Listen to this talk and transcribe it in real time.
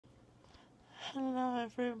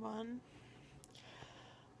everyone.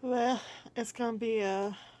 Well, it's gonna be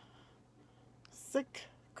a sick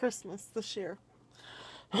Christmas this year.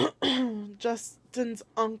 Justin's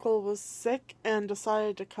uncle was sick and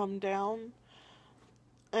decided to come down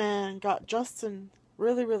and got Justin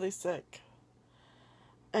really, really sick.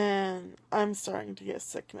 And I'm starting to get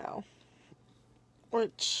sick now,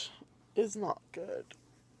 which is not good.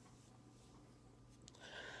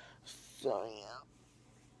 So, yeah.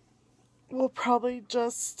 We'll probably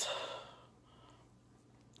just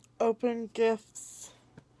open gifts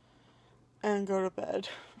and go to bed.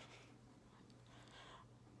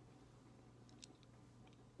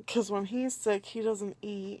 Because when he's sick, he doesn't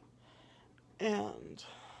eat. And,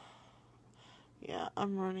 yeah,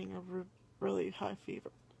 I'm running a really high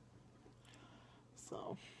fever.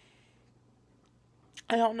 So,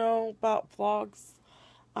 I don't know about vlogs.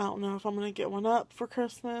 I don't know if I'm going to get one up for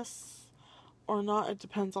Christmas or not. It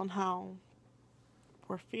depends on how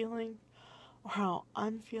we're feeling or how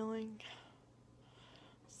I'm feeling.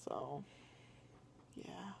 So,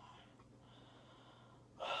 yeah.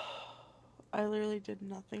 I literally did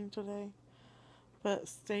nothing today but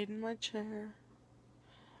stayed in my chair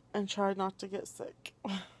and tried not to get sick.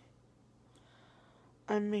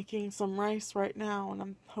 I'm making some rice right now, and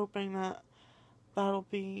I'm hoping that that'll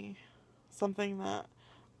be something that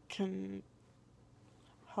can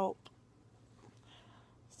help.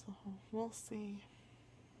 So, we'll see.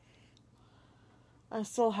 I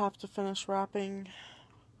still have to finish wrapping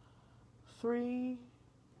 4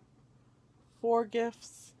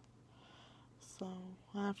 gifts. So,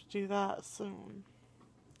 I have to do that soon.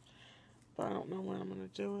 But I don't know when I'm going to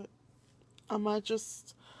do it. I might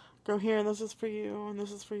just go here, and this is for you, and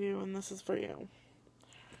this is for you, and this is for you.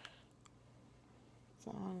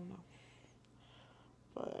 So, I don't know.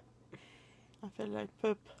 But I feel like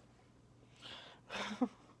poop.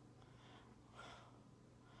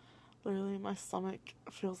 Literally, my stomach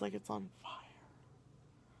feels like it's on fire.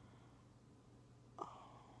 Oh,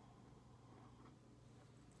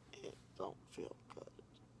 it don't feel good.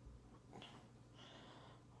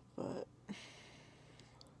 But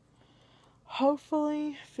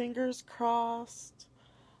hopefully, fingers crossed,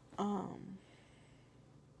 I'll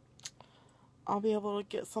be able to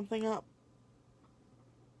get something up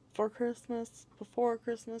for Christmas, before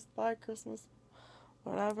Christmas, by Christmas,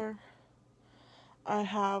 whatever. I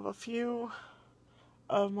have a few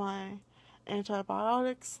of my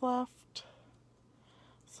antibiotics left,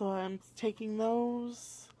 so I'm taking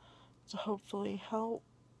those to hopefully help.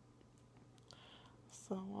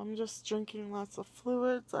 So I'm just drinking lots of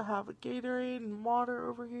fluids. I have a Gatorade and water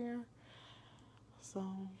over here. So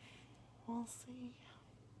we'll see.